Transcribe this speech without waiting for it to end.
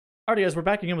Alright guys, we're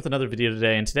back again with another video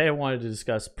today, and today I wanted to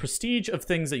discuss prestige of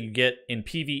things that you get in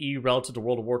PvE relative to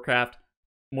World of Warcraft,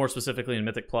 more specifically in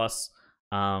Mythic Plus,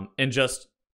 and just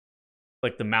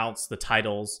like the mounts, the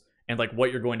titles, and like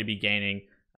what you're going to be gaining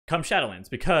come Shadowlands,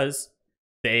 because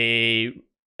they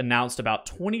announced about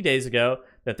 20 days ago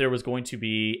that there was going to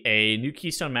be a new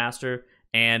Keystone Master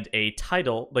and a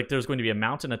title, like there's going to be a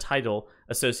mount and a title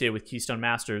associated with Keystone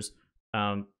Masters.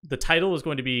 The title is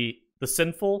going to be the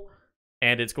Sinful,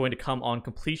 and it's going to come on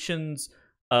completions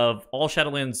of all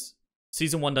Shadowlands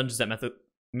Season 1 dungeons at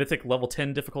Mythic level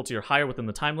 10 difficulty or higher within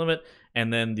the time limit,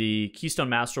 and then the Keystone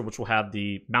Master, which will have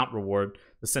the mount reward,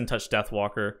 the Sin Touch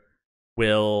Deathwalker,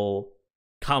 will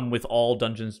come with all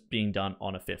dungeons being done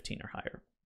on a 15 or higher.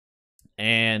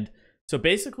 And so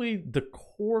basically the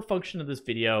core function of this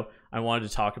video I wanted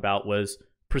to talk about was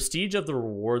prestige of the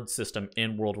reward system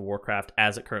in World of Warcraft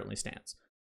as it currently stands.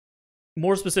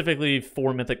 More specifically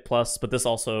for Mythic Plus, but this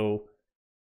also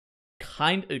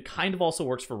kind of also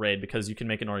works for Raid, because you can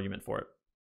make an argument for it.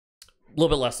 A little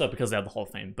bit less so because they have the Hall of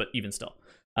Fame, but even still.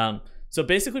 So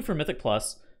basically for Mythic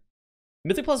Plus's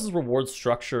reward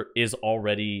structure is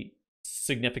already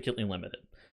significantly limited.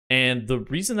 And the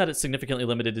reason that it's significantly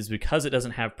limited is because it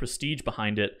doesn't have prestige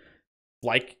behind it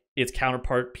like its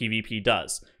counterpart PvP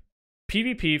does.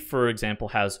 PvP, for example,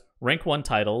 has rank 1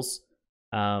 titles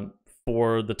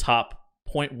for the top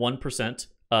 0.1%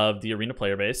 of the arena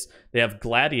player base. They have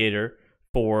Gladiator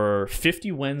for 50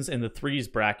 wins in the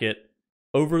 3s bracket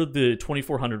over the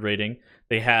 2400 rating.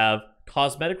 They have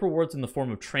cosmetic rewards in the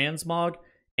form of transmog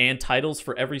and titles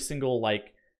for every single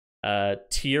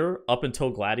tier up until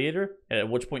Gladiator, at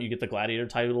which point you get the Gladiator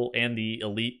title and the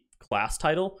Elite class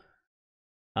title.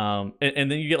 And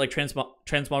then you get like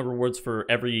transmog rewards for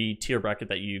every tier bracket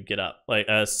that you get up, like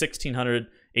 1600,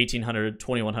 1800,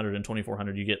 2100, and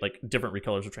 2400. You get like different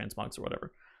recolors of transmogs or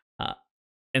whatever.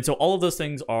 And so all of those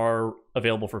things are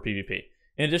available for PvP.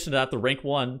 In addition to that, the rank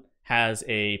 1 has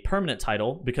a permanent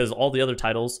title, because all the other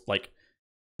titles, like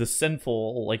the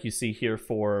Sinful, like you see here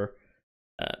for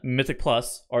Mythic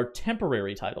Plus, are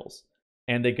temporary titles,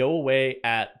 and they go away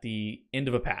at the end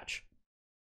of a patch.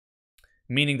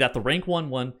 Meaning that the rank 1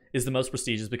 one is the most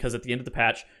prestigious, because at the end of the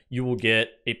patch, you will get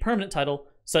a permanent title,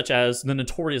 such as the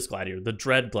Notorious Gladiator, the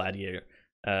Dread Gladiator,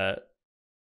 the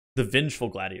Vengeful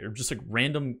Gladiator, just like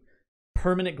random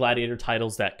permanent Gladiator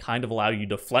titles that kind of allow you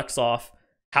to flex off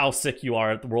how sick you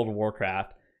are at the World of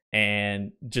Warcraft,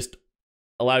 and just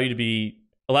allow you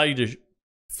to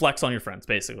flex on your friends,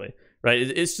 basically, right?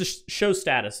 It's just show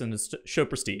status and it's show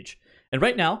prestige. And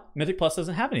right now, Mythic Plus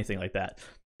doesn't have anything like that.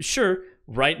 Sure,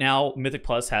 right now, Mythic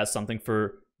Plus has something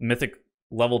for Mythic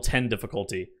level 10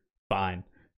 difficulty. Fine.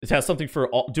 It has something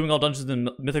for doing all dungeons in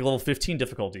Mythic level 15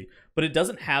 difficulty, but it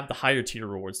doesn't have the higher tier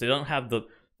rewards. They don't have the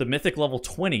Mythic level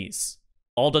 20s.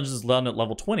 All dungeons done at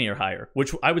level 20 or higher,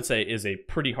 which I would say is a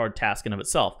pretty hard task in of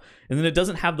itself. And then it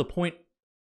doesn't have the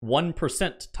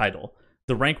 0.1% title,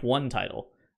 the rank 1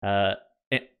 title.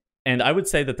 And I would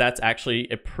say that that's actually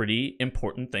a pretty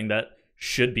important thing that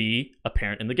should be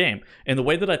apparent in the game. And the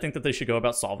way that I think that they should go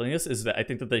about solving this is that I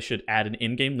think that they should add an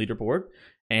in-game leaderboard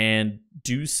and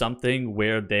do something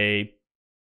where they,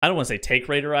 I don't want to say take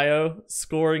Raider.io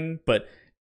scoring, but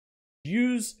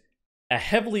use a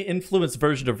heavily influenced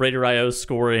version of Raider.io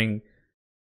scoring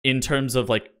in terms of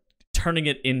like turning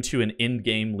it into an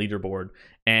in-game leaderboard,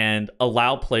 and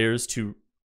allow players to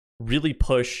really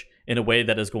push in a way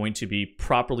that is going to be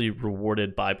properly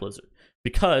rewarded by Blizzard.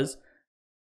 Because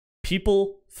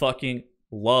people fucking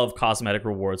love cosmetic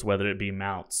rewards, whether it be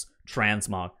mounts,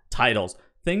 transmog, titles,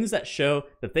 things that show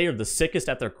that they are the sickest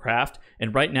at their craft.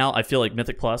 And right now, I feel like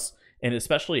Mythic Plus, and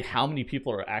especially how many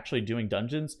people are actually doing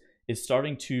dungeons, is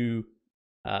starting to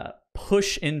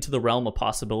push into the realm of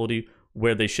possibility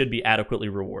where they should be adequately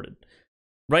rewarded.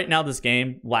 Right now, this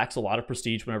game lacks a lot of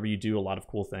prestige whenever you do a lot of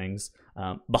cool things.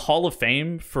 The Hall of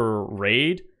Fame for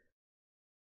Raid,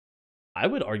 I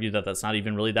would argue that that's not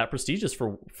even really that prestigious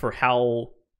for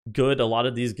how good a lot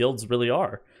of these guilds really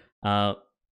are.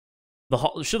 The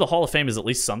Hall of Fame is at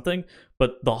least something,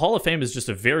 but the Hall of Fame is just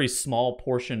a very small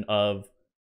portion of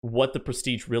what the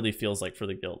prestige really feels like for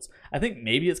the guilds. I think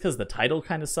maybe it's because the title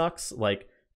kind of sucks. Like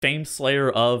Fame Slayer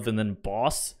of and then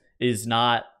Boss is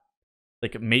not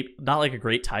like a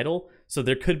great title, so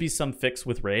there could be some fix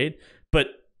with Raid. But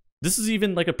this is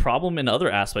even like a problem in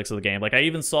other aspects of the game. Like I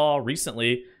even saw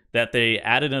recently that they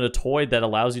added in a toy that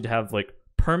allows you to have like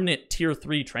permanent tier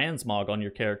 3 transmog on your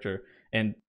character,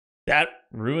 and that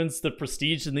ruins the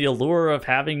prestige and the allure of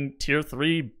having tier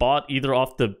 3 bought either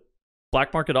off the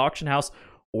black market auction house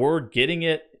or getting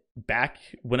it back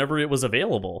whenever it was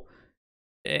available.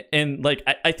 And like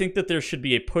I think that there should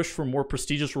be a push for more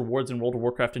prestigious rewards in World of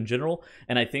Warcraft in general,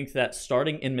 and I think that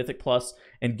starting in Mythic Plus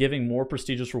and giving more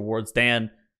prestigious rewards than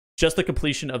just the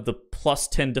completion of the plus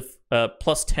 10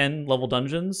 level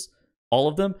dungeons, all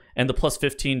of them, and the plus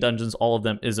 15 dungeons, all of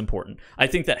them, is important. I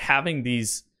think that having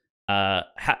these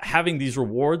having these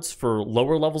rewards for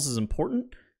lower levels is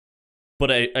important,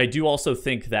 but I do also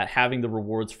think that having the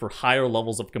rewards for higher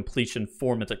levels of completion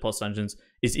for Mythic Plus dungeons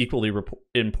is equally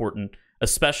important,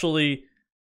 especially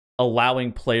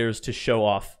allowing players to show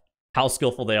off how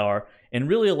skillful they are and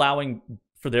really allowing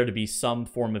for there to be some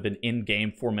form of an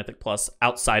in-game for Mythic Plus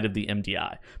outside of the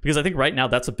MDI. Because I think right now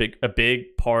that's a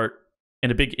big part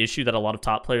and a big issue that a lot of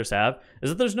top players have, is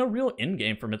that there's no real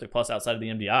in-game for Mythic Plus outside of the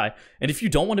MDI. And if you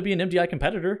don't want to be an MDI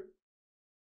competitor,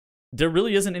 there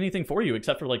really isn't anything for you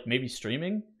except for like maybe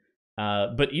streaming.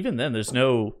 But even then, there's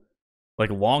no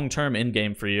like long-term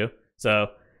in-game for you.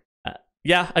 So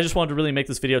yeah, I just wanted to really make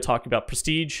this video talking about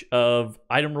prestige of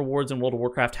item rewards in World of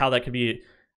Warcraft, how that could be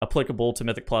applicable to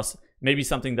Mythic Plus, maybe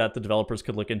something that the developers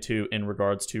could look into in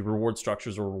regards to reward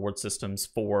structures or reward systems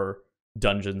for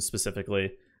dungeons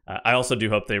specifically. I also do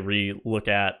hope they re-look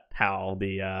at how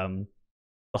the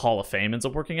Hall of Fame ends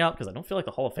up working out, because I don't feel like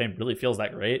the Hall of Fame really feels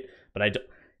that great. But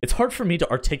it's hard for me to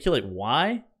articulate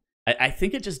why. I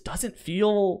think it just doesn't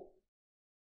feel.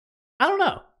 I don't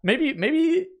know.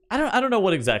 Maybe I don't know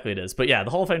what exactly it is. But yeah,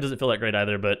 the Hall of Fame doesn't feel that great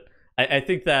either. But I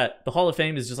think that the Hall of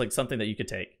Fame is just like something that you could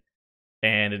take,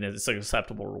 and it's like an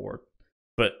acceptable reward.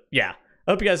 But yeah,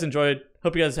 I hope you guys enjoyed.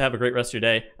 Hope you guys have a great rest of your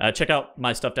day. Check out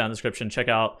my stuff down in the description. Check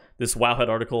out this Wowhead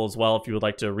article as well if you would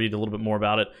like to read a little bit more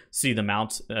about it. See the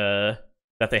mount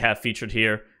that they have featured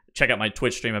here. Check out my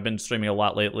Twitch stream. I've been streaming a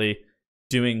lot lately,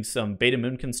 doing some Beta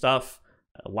Moonkin stuff,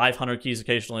 live Hunter keys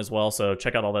occasionally as well. So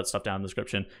check out all that stuff down in the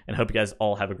description, and hope you guys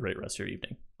all have a great rest of your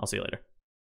evening. I'll see you later.